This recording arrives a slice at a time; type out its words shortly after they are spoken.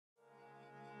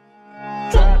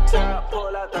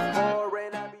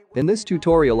In this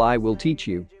tutorial I will teach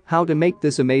you how to make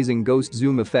this amazing ghost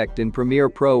zoom effect in Premiere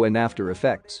Pro and After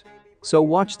Effects. So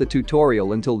watch the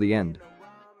tutorial until the end.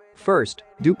 First,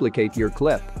 duplicate your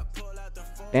clip.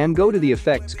 And go to the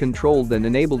effects control, then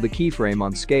enable the keyframe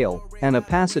on scale and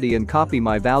opacity and copy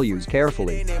my values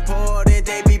carefully.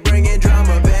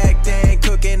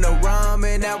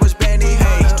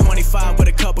 With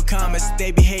a couple comments,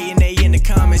 they be hating, they in the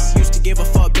comments. Used to give a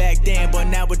fuck back then, but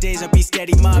nowadays I be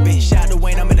steady mobbing. Shadow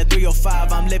Wayne, I'm in a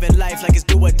 305, I'm living life like it's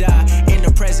do or die. In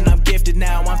the present, I'm gifted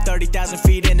now, I'm 30,000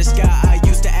 feet in the sky. I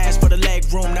used to ask for the leg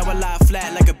room, now I lie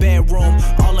flat like a bedroom.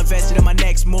 All invested in my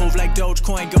next move, like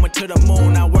Dogecoin going to the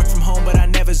moon. I work from home, but I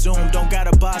never zoom. Don't got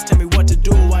a boss tell me what to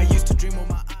do. I used to dream with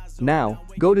my eyes. Now,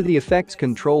 go to the effects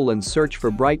control and search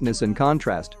for brightness and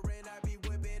contrast.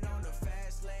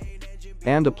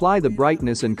 And apply the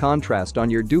brightness and contrast on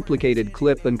your duplicated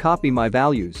clip and copy my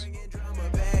values.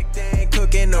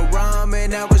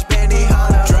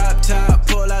 Drop top,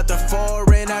 pull out the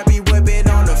foreign. I be whipping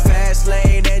on the fast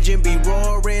lane, engine be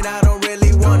roaring. I don't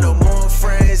really want no more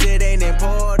friends, it ain't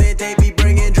important. They be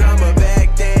bringing drama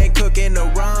back then, cooking the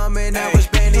ramen. I was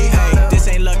Benny Hunter. This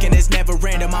ain't luck and it's never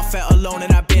random. I felt alone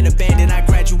and I've been abandoned. I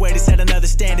graduated, set another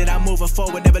standard. I'm moving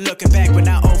forward, never looking back, but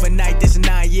not overnight. This is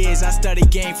 9 years. I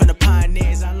studied game from the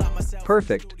pioneers. I love myself.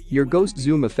 Perfect. Your ghost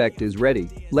zoom effect is ready.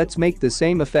 Let's make the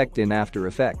same effect in After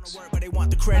Effects. But they want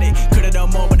the credit, could've done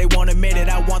more, but they won't admit it.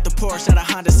 I want the Porsche, not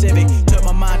a Honda Civic. Took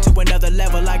my mind to another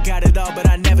level. I got it all, but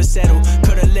I never settle.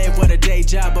 Could've lived with a day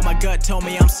job, but my gut told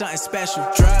me I'm something special.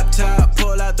 Drop top,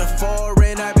 pull out the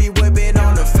foreign. I be whipping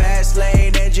on the fast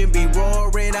lane, engine be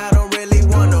roaring. I don't really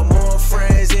want no more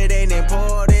friends, it ain't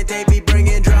important. They be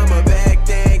bringing drama back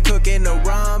then, cooking the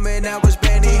ramen. I was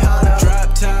Benny Hunter.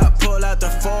 Drop top, pull out the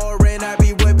foreign. I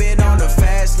be whipping on the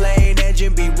fast lane,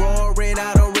 engine be roaring.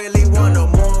 I don't really want no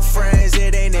more friends,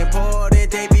 it ain't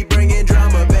important. They be bringing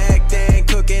drama back then,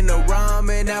 cooking the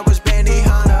ramen. I was Benny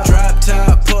Hunter. Drop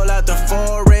top, pull out the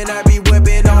foreign. I be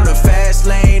whipping on the fast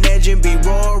lane, engine be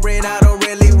roaring. I don't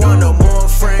really want no more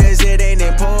friends, it ain't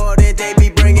important. They be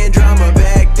bringing drama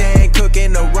back then,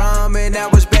 cooking the ramen. I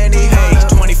was Benny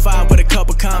Hunter. 25 with a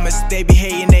couple comments, they be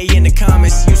hating, they in the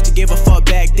comments. Used to give a fuck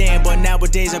back then, but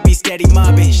nowadays I be steady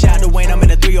mobbing. Shadow Wayne, I'm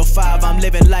in a 305, I'm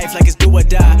living life like it's do or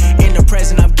die. In the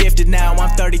present, I'm gifted now, I'm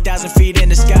 30,000 feet in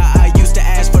the sky. I used to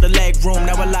ask for the leg room,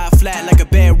 now I lie flat like a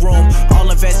bedroom. All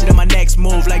invested in my next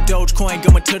move, like Dogecoin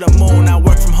going to the moon. I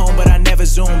work from home, but I never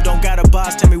zoom. Don't got a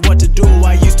boss tell me what to do.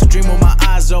 I used to dream with my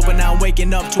eyes open, now I'm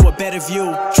waking up to a better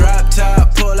view. Drop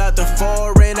top, pull out the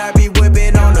foreign. I be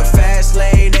whipping on the fast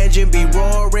lane, engine be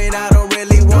roaring. I don't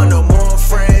really want no more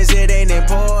friends, it ain't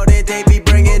important. They be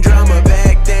bringing drama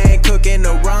back then, cooking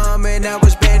the ramen. I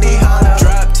was Benny Hunter.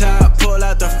 Drop top, pull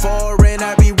out the foreign.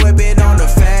 I be whipping on the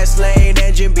fast lane,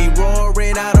 engine be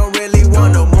roaring. I don't really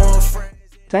want no more friends.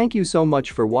 Thank you so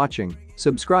much for watching.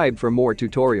 Subscribe for more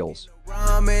tutorials.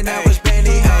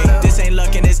 This ain't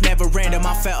luck and it's never random.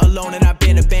 I felt alone and I've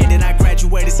been abandoned. I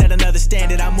graduated, set another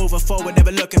standard. I'm moving forward,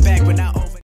 never looking back, but not over.